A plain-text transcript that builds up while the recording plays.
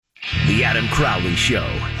The Adam Crowley Show.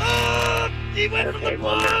 Oh, he went from the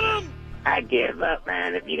bottom. I give up,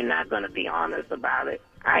 man. If you're not going to be honest about it,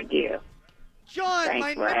 I give. John,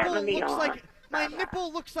 Thanks for having me on. My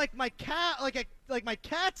nipple looks like my cat, like my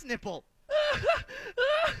cat's nipple.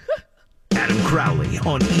 Adam Crowley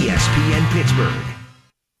on ESPN Pittsburgh.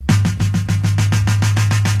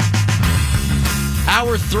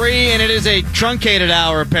 Hour 3, and it is a truncated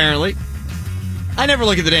hour, apparently. I never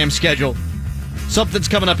look at the damn schedule. Something's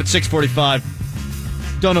coming up at 6:45.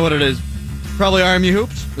 Don't know what it is. Probably RMU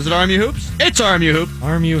Hoops. Is it RMU Hoops? It's RMU Hoops.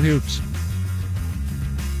 RMU Hoops.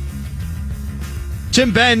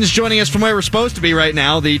 Tim Benz joining us from where we're supposed to be right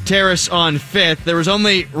now, the terrace on 5th. There was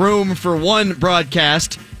only room for one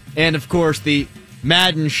broadcast, and, of course, the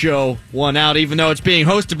Madden show won out, even though it's being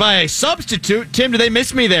hosted by a substitute. Tim, do they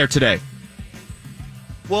miss me there today?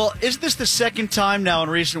 Well, is this the second time now in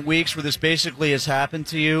recent weeks where this basically has happened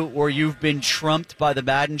to you, where you've been trumped by the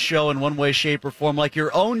Madden show in one way, shape, or form? Like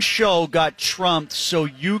your own show got trumped so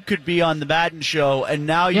you could be on the Madden show, and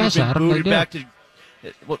now you've been booted back to...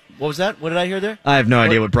 What was that? What did I hear there? I have no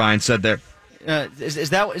idea what Brian said there.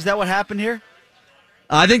 Is that what happened here?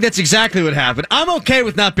 I think that's exactly what happened. I'm okay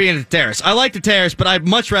with not being at the terrace. I like the terrace, but I'd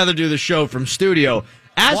much rather do the show from studio.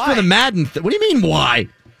 As Why? for the Madden, what do you mean why?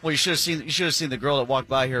 Well, you should have seen the girl that walked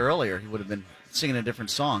by here earlier. He would have been singing a different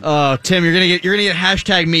song. Oh, Tim, you're gonna get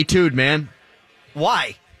hashtag me too'd, man.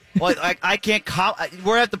 Why? Well, I can't.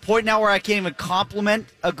 We're at the point now where I can't even compliment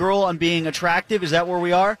a girl on being attractive. Is that where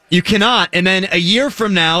we are? You cannot. And then a year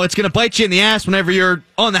from now, it's gonna bite you in the ass whenever you're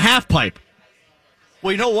on the half pipe.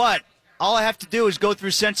 Well, you know what? All I have to do is go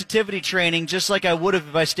through sensitivity training just like I would have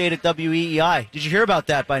if I stayed at WEEI. Did you hear about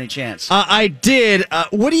that by any chance? I did.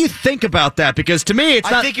 What do you think about that? Because to me,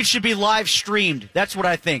 I think it should be live streamed. That's what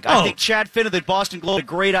I think. I think Chad Finn of the Boston Globe had a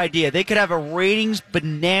great idea. They could have a ratings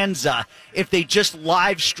bonanza if they just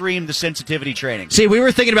live streamed the sensitivity training. See, we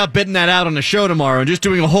were thinking about bidding that out on the show tomorrow and just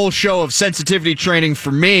doing a whole show of sensitivity training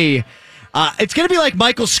for me. It's going to be like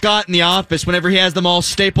Michael Scott in The Office whenever he has them all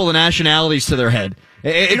staple the nationalities to their head.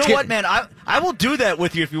 You know what, man? I will do that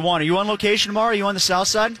with you if you want. Are you on location tomorrow? Are you on the south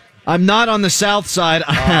side? I'm not on the south side.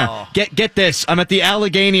 Oh. Get this. I'm at the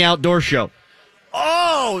Allegheny Outdoor Show.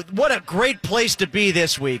 Oh, what a great place to be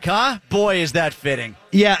this week, huh? Boy, is that fitting.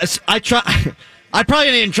 Yeah, I probably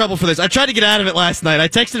get in trouble for this. I tried to get out of it last night. I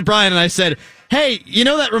texted Brian and I said, hey, you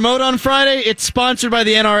know that remote on Friday? It's sponsored by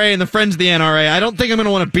the NRA and the Friends of the NRA. I don't think I'm going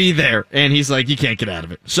to want to be there. And he's like, you can't get out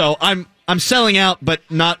of it. So I'm selling out, but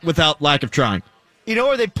not without lack of trying. You know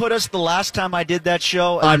where they put us the last time I did that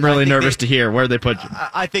show? I'm really nervous to hear where they put you.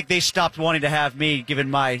 I think they stopped wanting to have me, given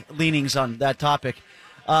my leanings on that topic.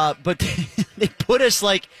 But they put us,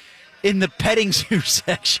 like, in the petting zoo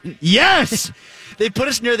section. Yes! They put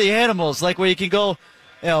us near the animals, like where you can go,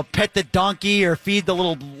 pet the donkey or feed the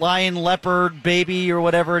little lion, leopard, baby, or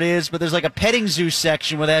whatever it is. But there's, like, a petting zoo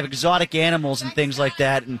section where they have exotic animals and things like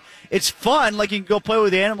that. And it's fun. Like, you can go play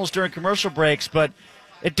with the animals during commercial breaks, but...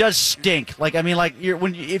 it does stink.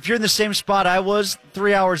 If you're in the same spot I was,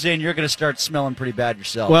 3 hours in, you're going to start smelling pretty bad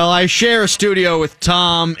yourself. Well, I share a studio with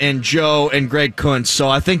Tom and Joe and Greg Kuntz, so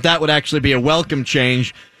I think that would actually be a welcome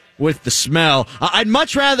change with the smell. I'd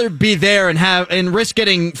much rather be there and risk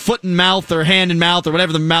getting foot and mouth or hand and mouth or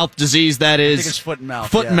whatever the mouth disease that is. I think it's foot and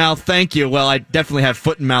mouth. Foot and mouth, thank you. Well, I definitely have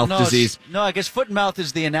foot and mouth disease. No, I guess foot and mouth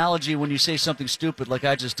is the analogy when you say something stupid like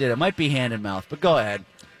I just did. It might be hand and mouth, but go ahead.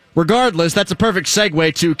 Regardless, that's a perfect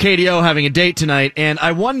segue to KDO having a date tonight, and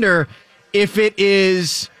I wonder if it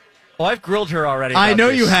is... Oh, I've grilled her already. I know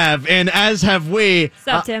you have, and as have we. What's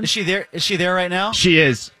up, Tim? Is she there? Is she there right now? She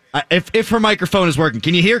is. If her microphone is working.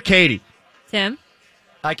 Can you hear Katie? Tim?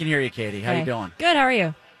 I can hear you, Katie. How you doing? Good, how are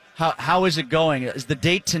you? How is it going? Is the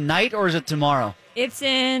date tonight or is it tomorrow? It's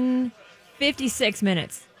in 56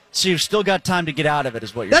 minutes. So you've still got time to get out of it,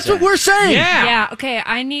 is what you're saying. That's what we're saying. Yeah. Okay.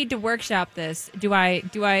 I need to workshop this. Do I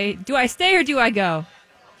stay or do I go?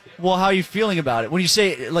 Well, how are you feeling about it? When you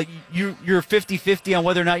say like you're 50-50 on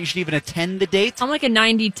whether or not you should even attend the date? I'm like a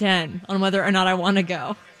 90-10 on whether or not I want to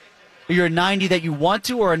go. You're a 90 that you want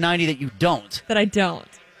to, or a 90 that you don't? That I don't.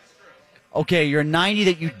 Okay, you're a 90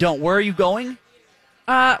 that you don't. Where are you going?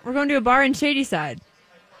 We're going to a bar in Shadyside.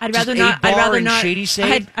 I'd rather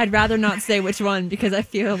not say which one because I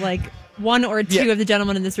feel like one or two of the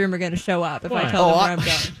gentlemen in this room are going to show up if I tell them where I'm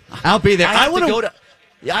going. I'll be there. I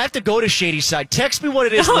have to go to Shadyside. Text me what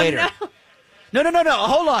it is later. No.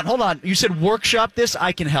 Hold on. You said workshop this.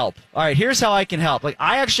 I can help. All right. Here's how I can help. Like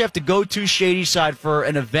I actually have to go to Shadyside for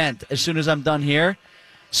an event as soon as I'm done here.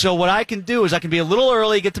 So what I can do is I can be a little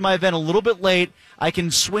early, get to my event a little bit late. I can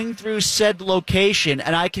swing through said location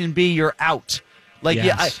and I can be your out. Like,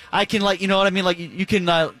 yes. I can, like, you know what I mean? Like, you can,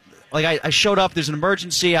 Like I showed up. There's an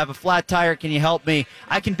emergency. I have a flat tire. Can you help me?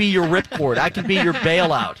 I can be your ripcord. I can be your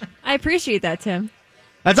bailout. I appreciate that, Tim.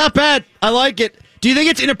 That's not bad. I like it. Do you think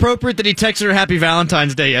it's inappropriate that he texted her Happy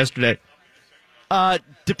Valentine's Day yesterday?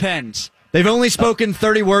 Depends. They've only spoken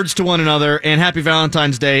 30 words to one another, and Happy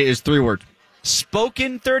Valentine's Day is 3 words.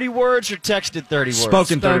 Spoken 30 words or texted 30 words?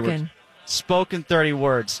 Spoken 30 words. Spoken 30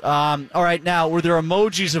 words. All right, now, were there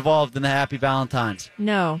emojis involved in the Happy Valentine's?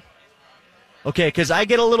 No. Okay, because I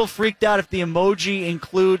get a little freaked out if the emoji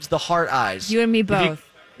includes the heart eyes. You and me both.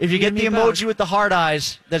 If you get the emoji with the heart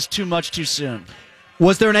eyes, that's too much too soon.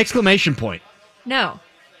 Was there an exclamation point? No.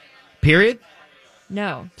 Period?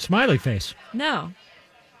 No. Smiley face. No.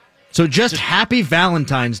 So just Happy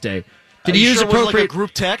Valentine's Day. Did he you use sure it wasn't appropriate like a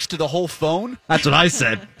group text to the whole phone? That's what I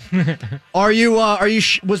said. Was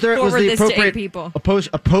the Forward this to 8 appropriate people.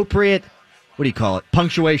 appropriate what do you call it?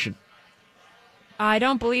 Punctuation. I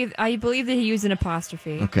believe that he used an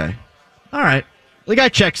apostrophe. Okay. All right. The guy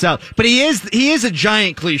checks out. But he is a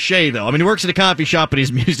giant cliche though. I mean, he works at a coffee shop but he's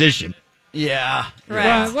a musician. Yeah.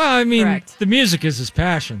 Correct. Well, I mean, Correct. the music is his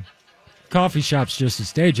passion. Coffee shop's just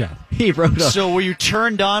his day job. He wrote a So were you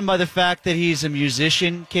turned on by the fact that he's a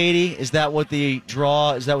musician, Katie? Is that what the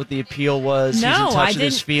draw, is that what the appeal was? No, he's in touch I with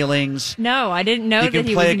his didn't- feelings. No, I didn't know He that can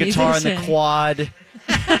he play was a guitar in musician. the quad.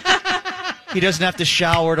 He doesn't have to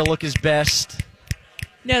shower to look his best.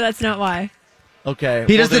 No, that's not why. Okay.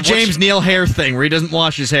 he does well, the then what's- James Neal hair thing where he doesn't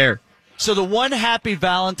wash his hair. So the one Happy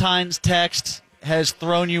Valentine's text has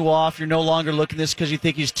thrown you off. You're no longer looking at this because you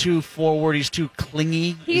think he's too forward. He's too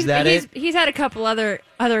clingy. Is that it? He's had a couple other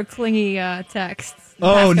clingy texts. the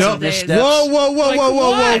Oh past no! couple days. Whoa! Whoa! Whoa! Like Whoa! Whoa!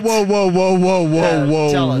 what? Whoa! Whoa! Whoa! Whoa! Whoa!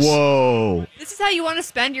 Whoa! tell us. Whoa! This is how you want to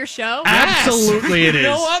spend your show? Absolutely, it is.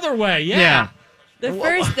 No other way. Yeah. Yeah. The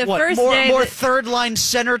first What, day. more that- third line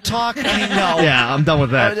center talk? I mean, no. Yeah, I'm done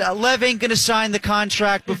with that. Lev ain't gonna sign the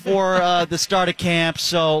contract before the start of camp,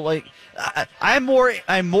 so like, I'm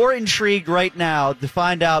more intrigued right now to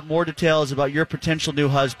find out more details about your potential new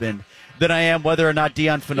husband than I am whether or not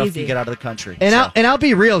Dion Phaneuf Easy. can get out of the country. And So. I'll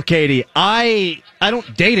be real, Katie. I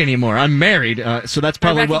don't date anymore. I'm married, so that's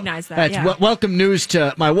probably recognize that, that's yeah. welcome news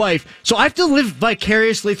to my wife. So I have to live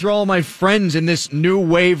vicariously through all my friends in this new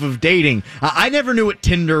wave of dating. I never knew what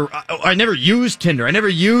Tinder. I never used Tinder. I never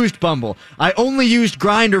used Bumble. I only used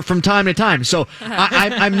Grindr from time to time. So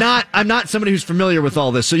I'm not somebody who's familiar with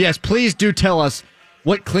all this. So yes, please do tell us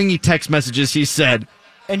what clingy text messages he said.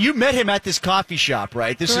 And you met him at this coffee shop,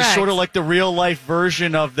 right? This Correct. is sort of like the real life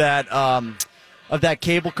version of that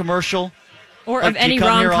cable commercial. or Like, of do you any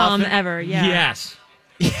come here rom-com often? ever. Yeah. Yes.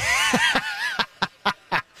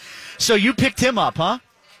 So you picked him up, huh?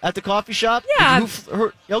 At the coffee shop? Yeah.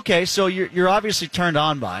 Okay, so you're obviously turned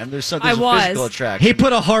on by him. There's a I was. physical attraction. He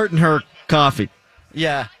put a heart in her coffee.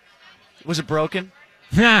 Yeah. Was it broken?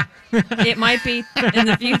 It might be in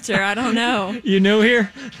the future. I don't know. You new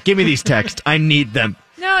here? Give me these texts. I need them.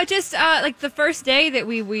 No, just like the first day that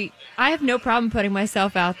we I have no problem putting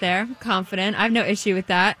myself out there. I'm confident. I have no issue with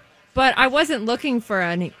that. But I wasn't looking for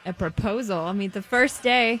a proposal. I mean, the first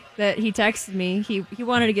day that he texted me, he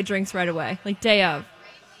wanted to get drinks right away, like day of.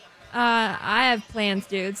 I have plans,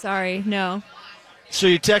 dude. Sorry, no. So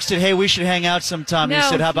you texted, hey, we should hang out sometime. No, You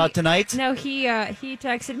said, how about tonight? No, he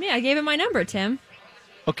texted me. I gave him my number, Tim.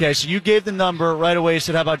 Okay, so you gave the number right away. You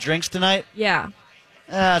said, how about drinks tonight? Yeah.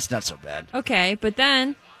 That's not so bad. Okay, but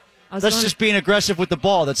then I was That's going just being aggressive with the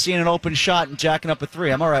ball. That's seeing an open shot and jacking up a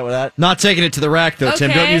three. I'm all right with that. Not taking it to the rack, though,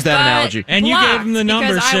 Tim. Don't Okay, use that but- analogy. And you gave him the Blocked,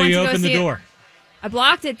 number, because I so went you to go opened the see it. door. I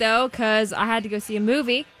blocked it though because I had to go see a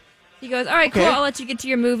movie. He goes, "All right, Okay. cool. I'll let you get to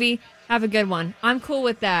your movie. Have a good one." I'm cool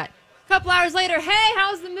with that. A couple hours later, hey,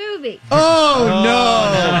 how's the movie? Oh,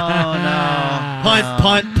 no. Oh, no.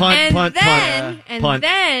 Punt. And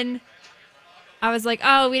then I was like,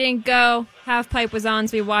 "Oh, we didn't go. Half Pipe was on,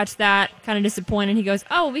 so we watched that. Kind of disappointed." He goes,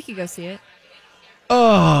 "Oh, we could go see it."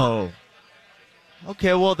 Oh.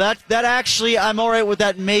 Okay, well, that actually, I'm all right with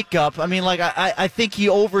that makeup. I mean, like, I think he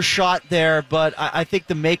overshot there, but I think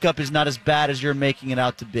the makeup is not as bad as you're making it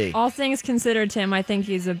out to be. All things considered, Tim, I think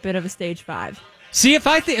he's a bit of a stage 5. See, if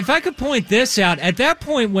I could point this out, at that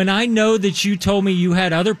point when I know that you told me you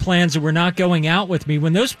had other plans and were not going out with me,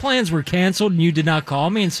 when those plans were canceled and you did not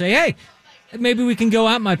call me and say, hey, maybe we can go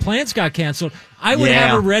out, my plans got canceled, I would Yeah.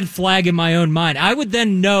 have a red flag in my own mind. I would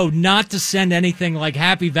then know not to send anything like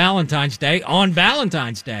Happy Valentine's Day on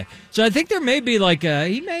Valentine's Day. So I think there may be like there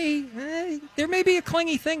may be a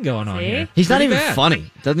clingy thing going on See? here. He's not Pretty even bad.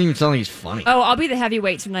 funny. Doesn't even sound like he's funny. Oh, I'll be the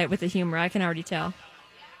heavyweight tonight with the humor. I can already tell.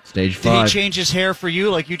 Stage Did he 5. change his hair for you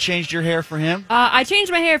like you changed your hair for him? I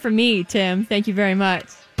changed my hair for me, Tim. Thank you very much.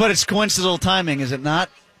 But it's coincidental timing, is it not?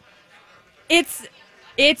 It's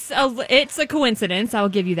It's a coincidence. I'll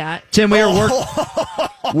give you that. Tim, we are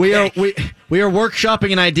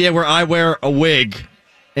workshopping an idea where I wear a wig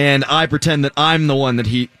and I pretend that I'm the one that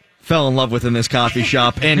he fell in love with in this coffee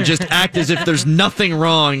shop and just act as if there's nothing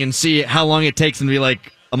wrong and see how long it takes and be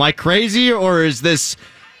like, am I crazy or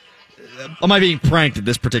am I being pranked at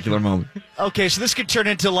this particular moment? Okay, so this could turn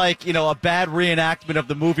into a bad reenactment of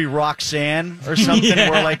the movie Roxanne or something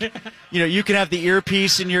where you can have the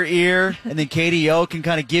earpiece in your ear and then KDO can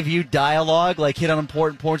kind of give you dialogue, hit on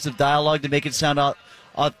important points of dialogue to make it sound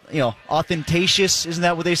authentatious. Isn't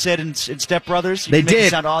that what they said in Step Brothers? They make did.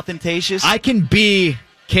 It sound authentatious. I can be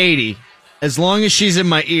Katie as long as she's in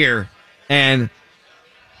my ear, and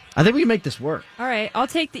I think we can make this work. All right, I'll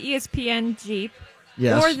take the ESPN Jeep.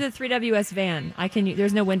 Yes. Or the 3WS van.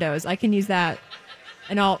 There's no windows. I can use that,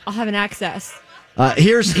 and I'll have an access.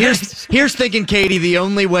 Here's thinking, Katie. The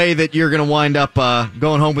only way that you're going to wind up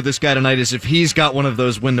going home with this guy tonight is if he's got one of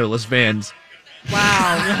those windowless vans.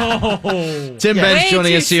 Wow. No. Tim Benz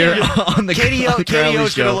joining us here on the KDO Crowley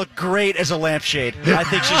is Show. going to look great as a lampshade. I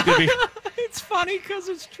think she's going to be. It's funny because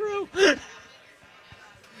it's true.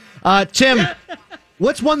 Tim,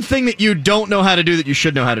 what's one thing that you don't know how to do that you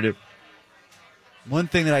should know how to do? One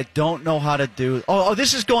thing that I don't know how to do. Oh,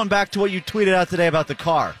 this is going back to what you tweeted out today about the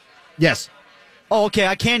car. Yes. Oh, okay.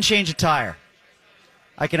 I can change a tire.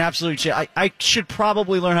 I can absolutely change. I should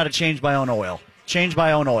probably learn how to change my own oil. Change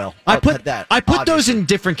my own oil. I put that. those in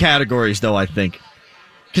different categories, though. I think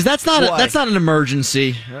because that's not an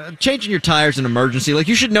emergency. Changing your tires is an emergency.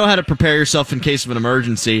 You should know how to prepare yourself in case of an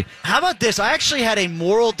emergency. How about this? I actually had a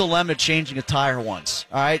moral dilemma changing a tire once.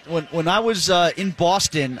 All right, when I was in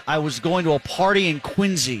Boston, I was going to a party in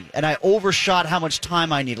Quincy, and I overshot how much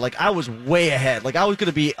time I needed. I was way ahead. I was going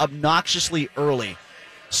to be obnoxiously early.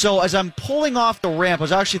 So as I'm pulling off the ramp, I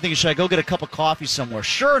was actually thinking, should I go get a cup of coffee somewhere?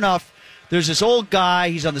 Sure enough, there's this old guy.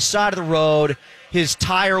 He's on the side of the road. His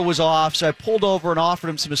tire was off, so I pulled over and offered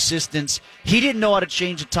him some assistance. He didn't know how to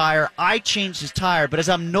change a tire. I changed his tire, but as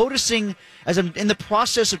I'm in the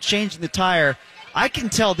process of changing the tire, I can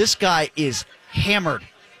tell this guy is hammered,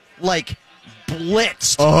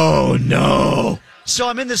 blitzed. Oh, no. So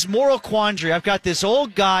I'm in this moral quandary. I've got this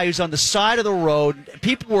old guy who's on the side of the road.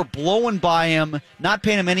 People were blowing by him, not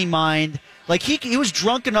paying him any mind. He was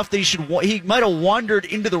drunk enough that he might have wandered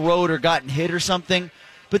into the road or gotten hit or something.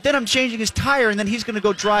 But then I'm changing his tire, and then he's going to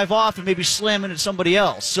go drive off and maybe slam into somebody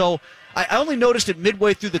else. So I only noticed it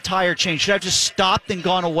midway through the tire change. Should I have just stopped and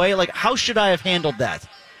gone away? How should I have handled that?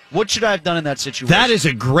 What should I have done in that situation? That is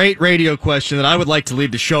a great radio question that I would like to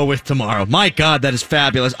lead the show with tomorrow. My God, that is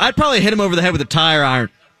fabulous. I'd probably hit him over the head with a tire iron.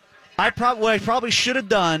 What I probably should have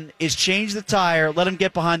done is change the tire, let him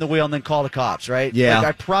get behind the wheel, and then call the cops, right? Yeah.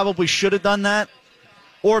 I probably should have done that.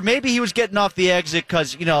 Or maybe he was getting off the exit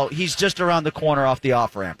because, he's just around the corner off the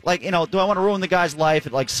off-ramp. Do I want to ruin the guy's life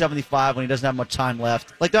at 75 when he doesn't have much time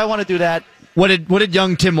left? Do I want to do that? What did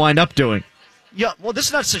young Tim wind up doing? Yeah, well, this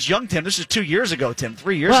is not such young Tim. This is 2 years ago, Tim.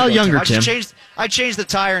 3 years ago. Well, younger Tim. I changed the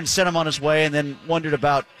tire and sent him on his way, and then wondered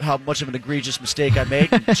about how much of an egregious mistake I made.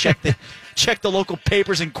 And checked the local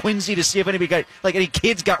papers in Quincy to see if any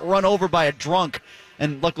kids got run over by a drunk,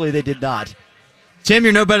 and luckily they did not. Tim,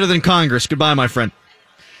 you're no better than Congress. Goodbye, my friend.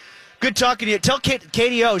 Good talking to you. Tell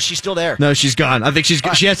KDO she's still there. No, she's gone. I think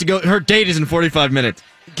she has to go. Her date is in 45 minutes.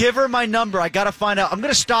 Give her my number. I got to find out. I'm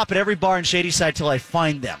going to stop at every bar in Shadyside till I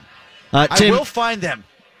find them. Tim, I will find them.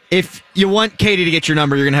 If you want Katie to get your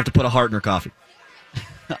number, you're going to have to put a heart in her coffee.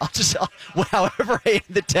 However I end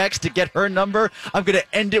the text to get her number, I'm going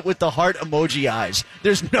to end it with the heart emoji eyes.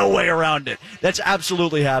 There's no way around it. That's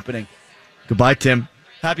absolutely happening. Goodbye, Tim.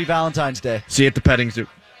 Happy Valentine's Day. See you at the petting zoo.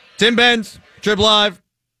 Tim Benz, Trib Live.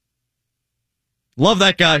 Love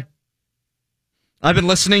that guy. I've been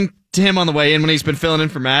listening to him on the way in when he's been filling in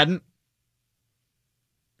for Madden.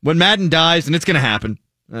 When Madden dies, and it's going to happen,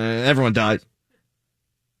 everyone dies.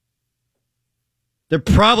 They're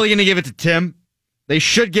probably going to give it to Tim. They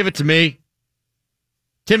should give it to me.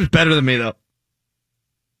 Tim's better than me, though.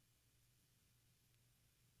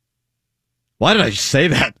 Why did I just say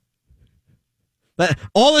that?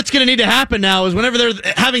 All that's going to need to happen now is whenever they're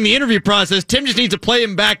having the interview process, Tim just needs to play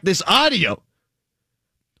him back this audio.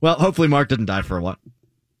 Well, hopefully Mark doesn't die for a while.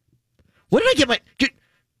 What did I get my...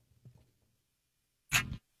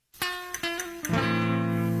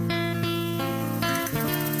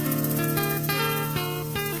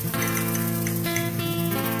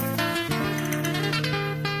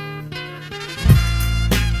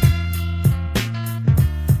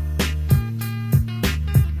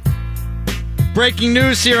 Breaking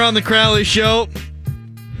news here on the Crowley Show.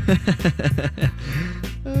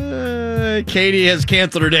 Katie has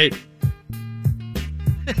canceled her date.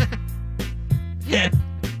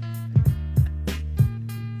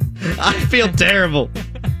 I feel terrible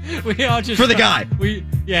We all just for the guy.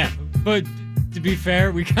 But to be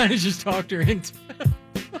fair, we kind of just talked her into.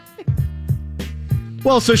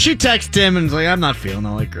 Well, so she texts him and is like, I'm not feeling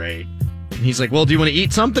all that great. And he's like, well, do you want to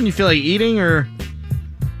eat something? You feel like eating, or do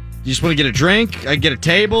you just want to get a drink? I get a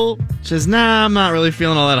table. She says, nah, I'm not really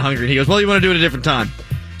feeling all that hungry. And he goes, well, you want to do it a different time.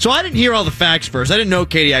 So I didn't hear all the facts first. I didn't know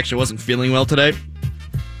Katie actually wasn't feeling well today.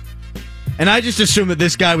 And I just assumed that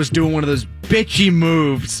this guy was doing one of those bitchy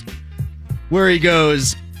moves where he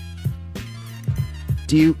goes,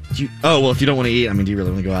 do you oh, well, if you don't want to eat, I mean, do you really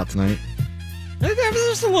want to go out tonight?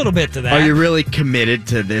 There's a little bit to that. Are you really committed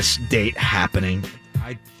to this date happening?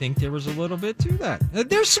 I think there was a little bit to that.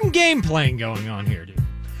 There's some game playing going on here, dude.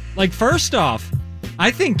 Like, first off, I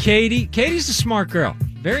think Katie's a smart girl,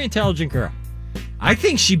 very intelligent girl. I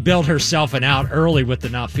think she built herself an out early with the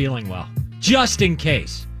not feeling well, just in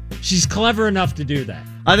case. She's clever enough to do that.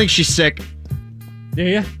 I think she's sick. Do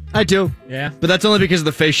you? I do. Yeah. But that's only because of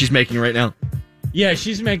the face she's making right now. Yeah,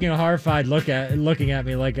 she's making a horrified looking at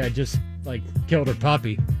me like I just killed her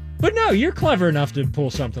puppy. But no, you're clever enough to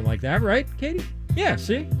pull something like that, right, Katie? Yeah,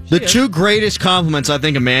 see? The two greatest compliments I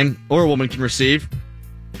think a man or a woman can receive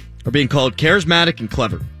are being called charismatic and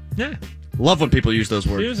clever. Yeah. Love when people use those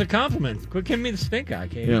It words. was a compliment. Quit giving me the stink eye,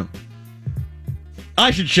 Katie. Yeah.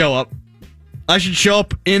 I should show up. I should show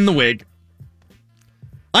up in the wig.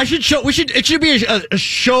 It should be a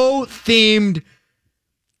show-themed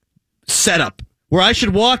setup where I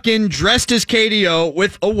should walk in dressed as KDO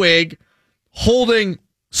with a wig, holding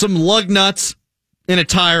some lug nuts in a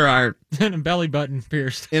tire iron. And a belly button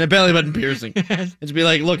pierced. In a belly button piercing. It'd be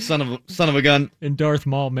like, look, son of a gun. In Darth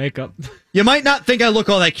Maul makeup. You might not think I look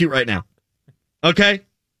all that cute right now. Okay?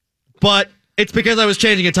 But it's because I was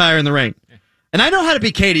changing a tire in the rain. And I know how to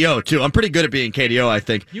be KDO, too. I'm pretty good at being KDO, I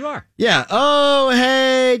think. You are. Yeah. Oh,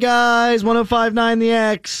 hey, guys. 105.9 The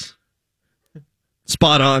X.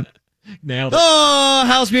 Spot on. Nailed it. Oh,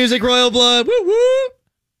 house music, royal blood. Woo woo.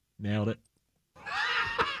 Nailed it.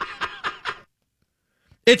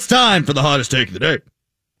 It's time for the hottest take of the day.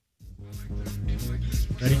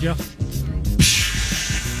 Ready, Joe?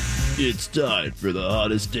 It's time for the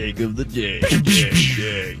hottest take of the day.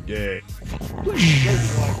 Day.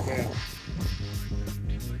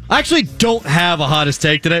 I actually don't have a hottest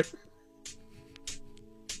take today.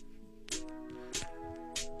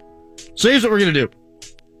 So here's what we're going to do.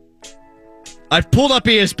 I've pulled up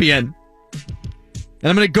ESPN, and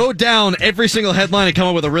I'm going to go down every single headline and come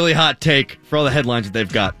up with a really hot take for all the headlines that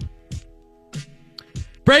they've got.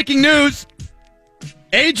 Breaking news.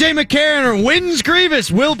 A.J. McCarron or Wins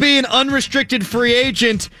Grievous will be an unrestricted free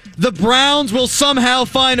agent. The Browns will somehow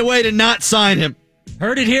find a way to not sign him.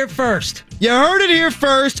 Heard it here first. You heard it here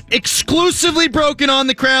first. Exclusively broken on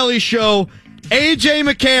the Crowley Show. A.J.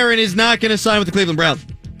 McCarron is not going to sign with the Cleveland Browns.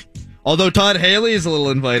 Although Todd Haley is a little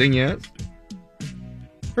inviting, yes.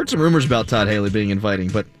 Heard some rumors about Todd Haley being inviting,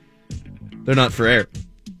 but they're not for air.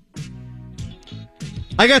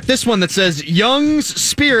 I got this one that says, Young's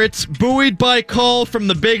spirits buoyed by call from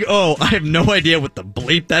the Big O. I have no idea what the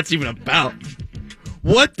bleep that's even about.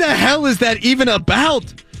 What the hell is that even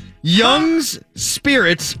about? Young's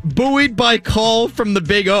spirits buoyed by call from the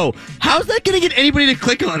Big O. How's that going to get anybody to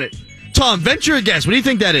click on it? Tom, venture a guess. What do you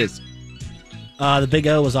think that is? The Big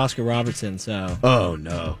O was Oscar Robertson, so Oh,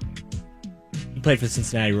 no. he played for the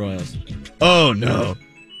Cincinnati Royals. Oh, no.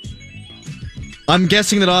 I'm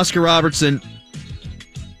guessing that Oscar Robertson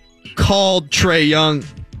called Trae Young,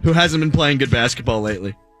 who hasn't been playing good basketball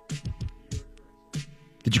lately.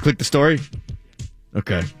 Did you click the story?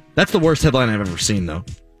 Okay. That's the worst headline I've ever seen, though.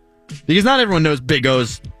 Because not everyone knows Big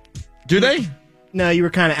O's. Do they? No, you were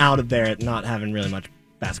kind of out of there at not having really much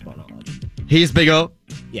basketball knowledge. He's Big O?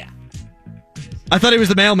 Yeah. I thought he was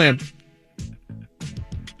the mailman.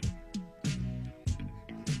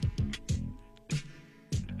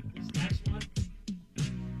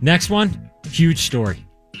 Next one, huge story.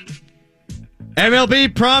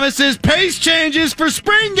 MLB promises pace changes for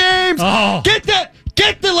spring games. Oh. Get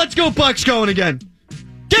the Let's Go Bucks going again.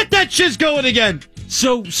 Get that shiz going again.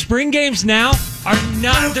 So spring games now are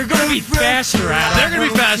not, they're going to be faster, Adam. They're going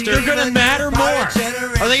to be faster. They're going to matter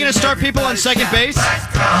more. Are they going to start people on second base?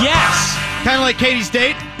 Yes. Kind of like Katie's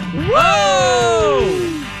date? Whoa!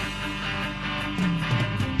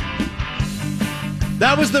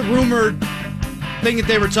 That was the rumored thing that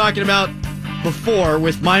they were talking about before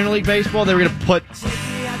with minor league baseball. They were going to put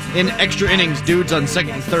in extra innings dudes on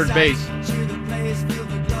second and third base.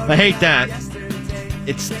 I hate that.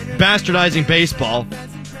 It's bastardizing baseball.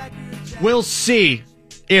 We'll see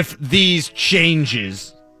if these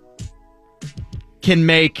changes can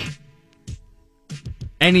make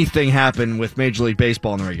anything happen with Major League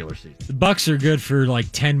Baseball in the regular season. The Bucks are good for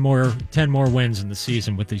like 10 more wins in the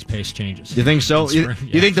season with these pace changes. You think so? You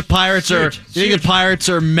think the Pirates are? You think the Pirates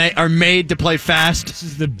are made to play fast? This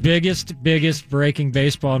is the biggest breaking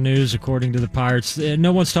baseball news according to the Pirates.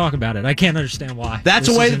 No one's talking about it. I can't understand why. That's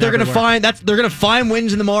a way that they're going to find. They're going to find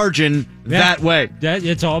wins in the margin that way.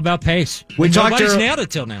 It's all about pace. Nobody's nailed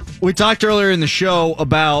it till now. We talked earlier in the show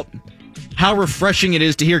about how refreshing it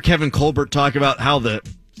is to hear Kevin Colbert talk about how the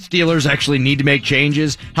Steelers actually need to make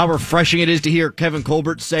changes. How refreshing it is to hear Kevin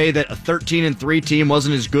Colbert say that a 13-3 team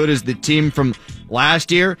wasn't as good as the team from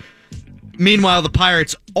last year. Meanwhile, the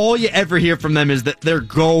Pirates, all you ever hear from them is that they're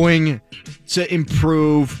going to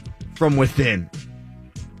improve from within.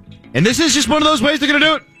 And this is just one of those ways they're going to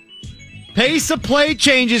do it. Pace of play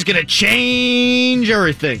change is going to change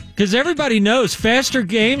everything. Because everybody knows faster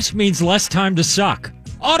games means less time to suck.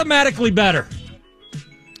 Automatically better.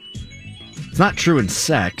 It's not true in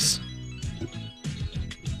sex.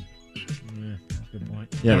 Good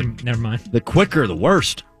point. Yeah. Never mind. The quicker, the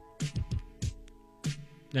worst.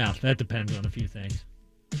 Now, that depends on a few things.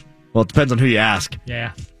 Well, it depends on who you ask.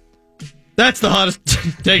 Yeah. That's the hottest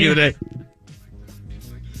take of the day.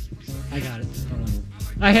 I got it. Hold on.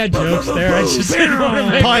 I had jokes there. I just didn't want to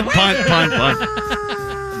make Punt.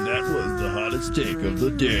 That was the hottest take of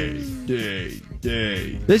the day.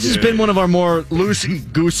 This has been one of our more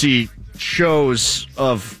loosey-goosey shows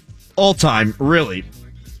of all time, really.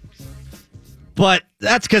 But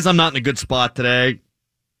that's because I'm not in a good spot today.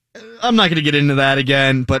 I'm not going to get into that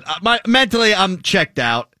again, but mentally, I'm checked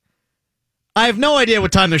out. I have no idea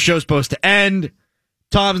what time the show's supposed to end.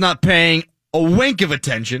 Tom's not paying a wink of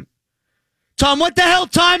attention. Tom, what the hell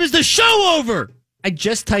time is the show over? I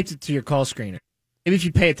just typed it to your call screener. Maybe if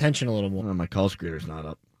you pay attention a little more. Oh, my call screener's not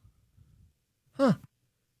up. Huh.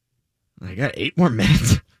 I got 8 more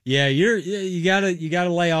minutes. Yeah, you gotta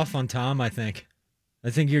lay off on Tom, I think. I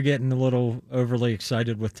think you're getting a little overly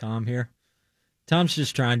excited with Tom here. Tom's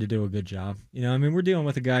just trying to do a good job. You know, I mean, we're dealing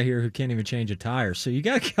with a guy here who can't even change a tire, so you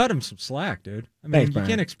gotta cut him some slack, dude. I mean, Thanks, Brian.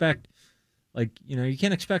 can't expect you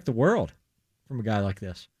can't expect the world from a guy like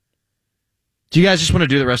this. Do you guys just want to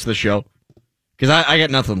do the rest of the show? Because I got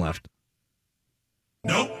nothing left.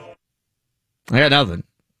 Nope. I got nothing.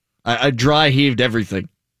 I dry heaved everything.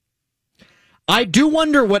 I do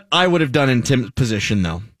wonder what I would have done in Tim's position,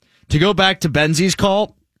 though. To go back to Benzie's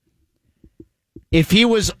call, if he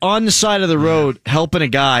was on the side of the road helping a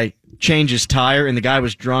guy change his tire and the guy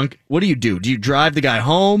was drunk, what do? Do you drive the guy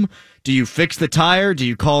home? Do you fix the tire? Do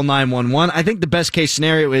you call 911? I think the best case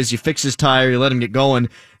scenario is you fix his tire, you let him get going,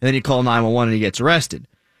 and then you call 911 and he gets arrested.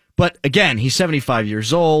 But again, he's 75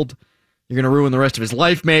 years old. You're going to ruin the rest of his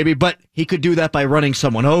life, maybe, but he could do that by running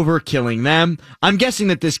someone over, killing them. I'm guessing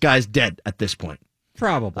that this guy's dead at this point.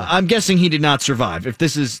 Probably. I'm guessing he did not survive, if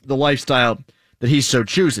this is the lifestyle that he so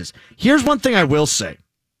chooses. Here's one thing I will say.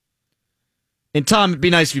 And Tom, it'd be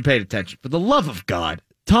nice if you paid attention. For the love of God,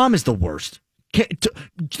 Tom is the worst.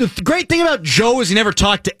 The great thing about Joe is he never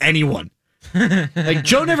talked to anyone. Like,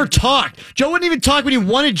 Joe never talked. Joe wouldn't even talk when he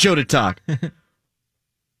wanted Joe to talk.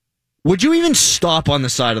 Would you even stop on the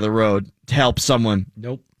side of the road to help someone?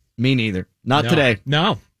 Nope. Me neither. Not today.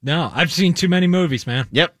 No. I've seen too many movies, man.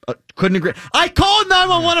 Yep. Couldn't agree. I called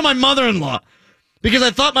 911 on my mother-in-law because I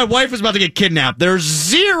thought my wife was about to get kidnapped. There's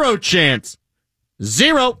zero chance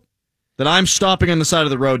that I'm stopping on the side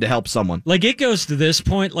of the road to help someone. Like, it goes to this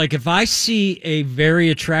point. Like, if I see a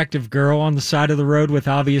very attractive girl on the side of the road with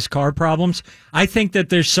obvious car problems, I think that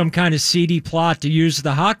there's some kind of seedy plot to use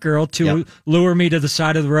the hot girl to lure me to the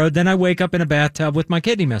side of the road. Then I wake up in a bathtub with my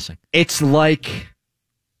kidney missing. It's like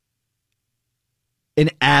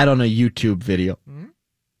an ad on a YouTube video. Mm-hmm.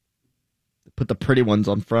 Put the pretty ones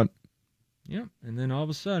on front. Yeah, and then all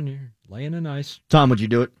of a sudden you're laying in ice. Tom, would you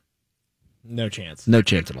do it? No chance. No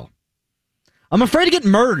chance at all. I'm afraid to get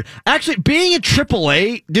murdered. Actually, being a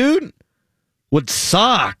AAA, dude, would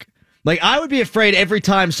suck. Like, I would be afraid every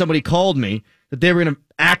time somebody called me that they were going to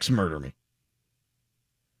axe murder me.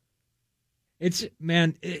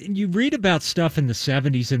 You read about stuff in the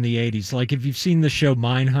 70s and the 80s, like if you've seen the show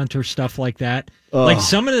Mindhunter, stuff like that. Like,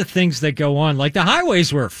 some of the things that go on, like the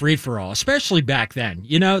highways were a free-for-all, especially back then.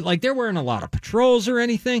 You know, like there weren't a lot of patrols or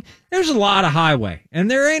anything. There's a lot of highway, and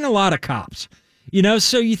there ain't a lot of cops. You know,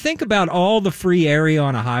 so you think about all the free area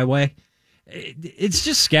on a highway, it's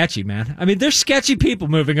just sketchy, man. I mean, there's sketchy people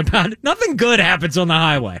moving about. Nothing good happens on the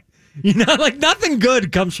highway. You know, like nothing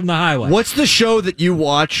good comes from the highway. What's the show that you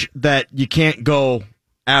watch that you can't go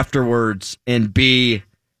afterwards and be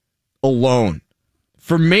alone?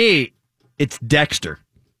 For me, it's Dexter.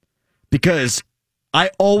 Because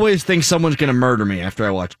I always think someone's going to murder me after I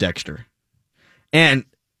watch Dexter. And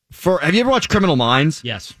have you ever watched Criminal Minds?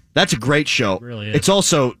 Yes. That's a great show. It really is. It's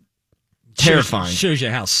also terrifying. Shows you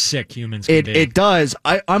how sick humans can be. It does.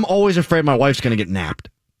 I'm always afraid my wife's going to get napped.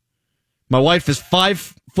 My wife is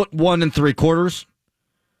 5'1 3/4.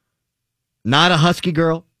 Not a husky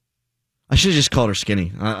girl. I should have just called her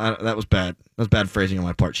skinny. That was bad. That was bad phrasing on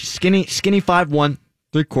my part. She's skinny 5'1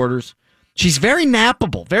 3/4. She's very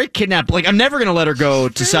nappable, very kidnappable. Like, I'm never going to let her go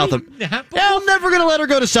to South America. Yeah, I'm never going to let her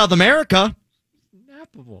go to South America.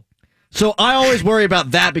 Nappable. So I always worry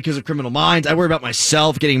about that because of Criminal Minds. I worry about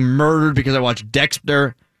myself getting murdered because I watch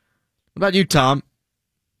Dexter. What about you, Tom?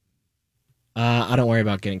 I don't worry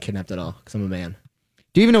about getting kidnapped at all because I'm a man.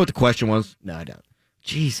 Do you even know what the question was? No, I don't.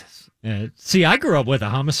 Jesus. Yeah. See, I grew up with a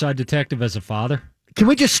homicide detective as a father. Can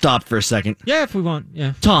we just stop for a second? Yeah, if we want.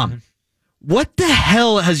 Yeah. Tom, what the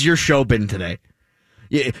hell has your show been today?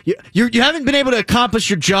 You haven't been able to accomplish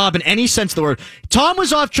your job in any sense of the word. Tom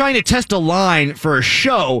was off trying to test a line for a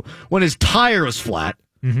show when his tire was flat.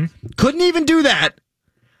 Mm-hmm. Couldn't even do that.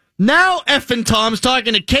 Now effing Tom's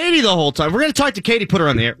talking to Katie the whole time. We're going to talk to Katie, put her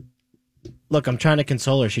on the air. Look, I'm trying to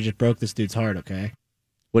console her. She just broke this dude's heart, okay?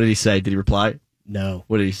 What did he say? Did he reply? No.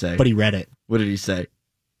 What did he say? But he read it. What did he say?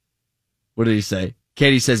 What did he say?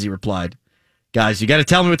 Katie says he replied. Guys, you got to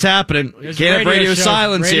tell me what's happening. There's Can't have radio show.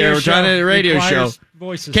 silence Radio here. We're trying to radio show. requires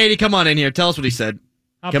Voices. Katie, come on in here. Tell us what he said.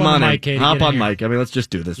 Hop Come on the on mic, in. Katie. Hop Get in on here. mic. I mean, let's just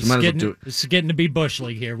do this. We might as well do it. This is getting to be Bush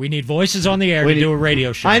League here. We need voices on the air to do a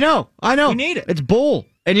radio show. I know. We need it. It's bull.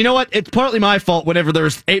 And you know what? It's partly my fault whenever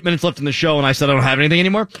there's 8 minutes left in the show and I said I don't have anything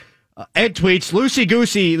anymore. Ed tweets,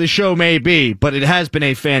 loosey-goosey the show may be, but it has been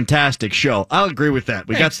a fantastic show. I'll agree with that.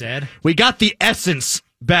 Thanks, Ed. We got the essence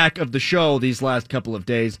back of the show these last couple of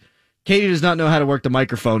days. Katie does not know how to work the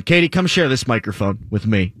microphone. Katie, come share this microphone with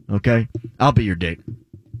me, okay? I'll be your date.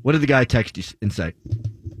 What did the guy text you and say?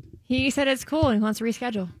 He said it's cool and he wants to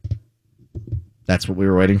reschedule. That's what we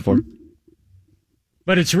were waiting for?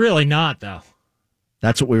 But it's really not, though.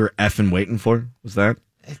 That's what we were effing waiting for? Was that?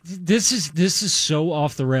 This is so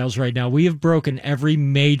off the rails right now. We have broken every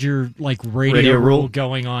major radio rule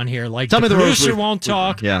going on here. Like, Tell the me the rules producer won't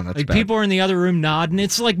talk. Yeah, that's like bad. people are in the other room nodding.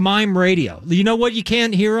 It's like mime radio. You know what you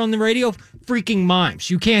can't hear on the radio? Freaking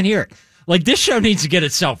mimes. You can't hear it. Like, this show needs to get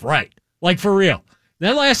itself right. Like, for real.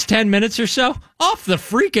 That last 10 minutes or so, off the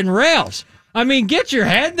freaking rails. I mean, get your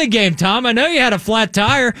head in the game, Tom. I know you had a flat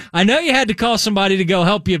tire. I know you had to call somebody to go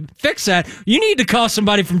help you fix that. You need to call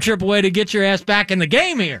somebody from AAA to get your ass back in the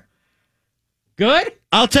game here. Good?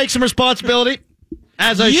 I'll take some responsibility,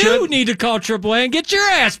 as I should. You need to call AAA and get your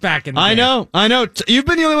ass back in the game. I know. You've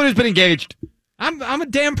been the only one who's been engaged. I'm a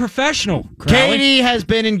damn professional, Crowley. Katie has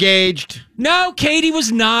been engaged. No, Katie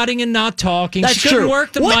was nodding and not talking. That's she couldn't true.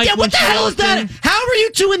 work the What mic. the when she hell is walked that? in. How are you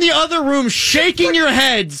two in the other room shaking your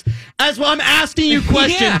heads as I'm asking you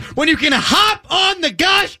questions Yeah. when you can hop on the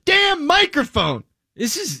gosh damn microphone?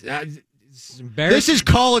 This is embarrassing. This is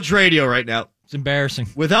college radio right now It's embarrassing.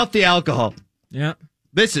 without the alcohol. Yeah.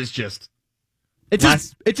 This is just. It's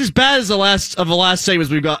as bad as the last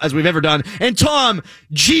segment as we've ever done. And Tom,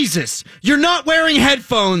 Jesus, you're not wearing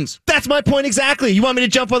headphones. That's my point exactly. You want me to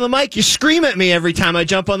jump on the mic? You scream at me every time I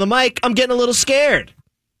jump on the mic. I'm getting a little scared.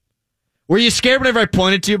 Were you scared whenever I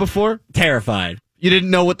pointed to you before? Terrified. You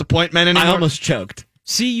didn't know what the point meant anymore? I almost choked.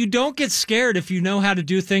 See, you don't get scared if you know how to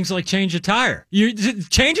do things like change a tire.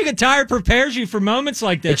 Changing a tire prepares you for moments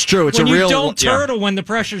like this. It's true. It's when a real. you don't yeah. turtle when the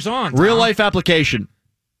pressure's on. Real Tom. life application.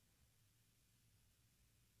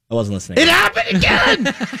 I wasn't listening. It happened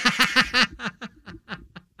again!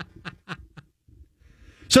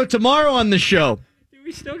 So tomorrow on the show. Do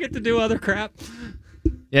we still get to do other crap?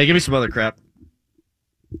 Yeah, give me some other crap.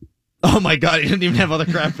 Oh my God, he didn't even have other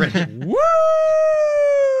crap ready. Woo!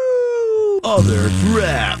 Other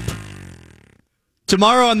crap.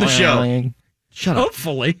 Tomorrow on the show. Shut up.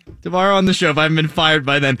 Hopefully. Tomorrow on the show, if I haven't been fired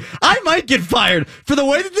by then. I might get fired for the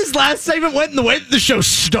way that this last segment went and the way that the show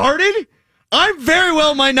started. I very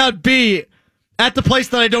well might not be at the place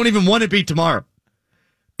that I don't even want to be tomorrow.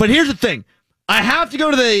 But here's the thing. I have to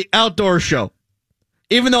go to the outdoor show,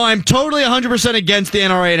 even though I'm totally 100% against the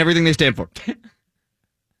NRA and everything they stand for.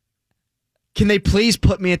 Can they please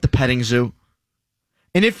put me at the petting zoo?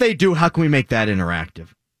 And if they do, how can we make that interactive?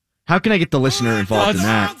 How can I get the listener involved in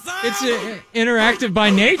that? It's interactive by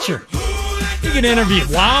nature. You can interview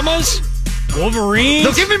llamas, Wolverines.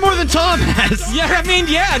 They'll give me more than Tom has. Yeah, I mean,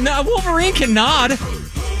 yeah, no, Wolverine can nod.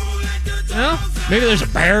 No? Maybe there's a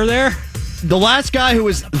bear there. The last guy who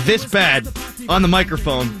was this bad on the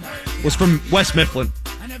microphone was from West Mifflin.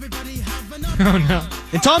 Oh, no.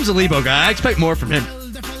 And Tom's a Lebo guy. I expect more from him.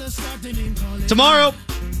 Tomorrow,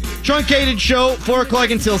 Truncated show, 4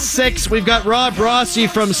 o'clock until 6. We've got Rob Rossi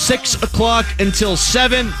from 6 o'clock until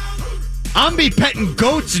 7. I'm be petting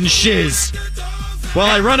goats and shiz while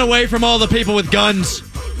I run away from all the people with guns.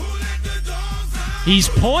 He's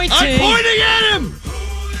pointing. I'm pointing at him!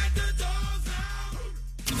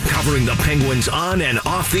 Covering the Penguins on and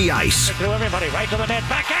off the ice. Through everybody, right to the net,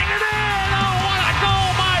 backhanded in! Oh, what a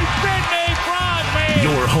goal by Sidney Crosby!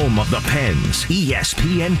 Your home of the Pens,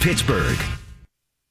 ESPN Pittsburgh.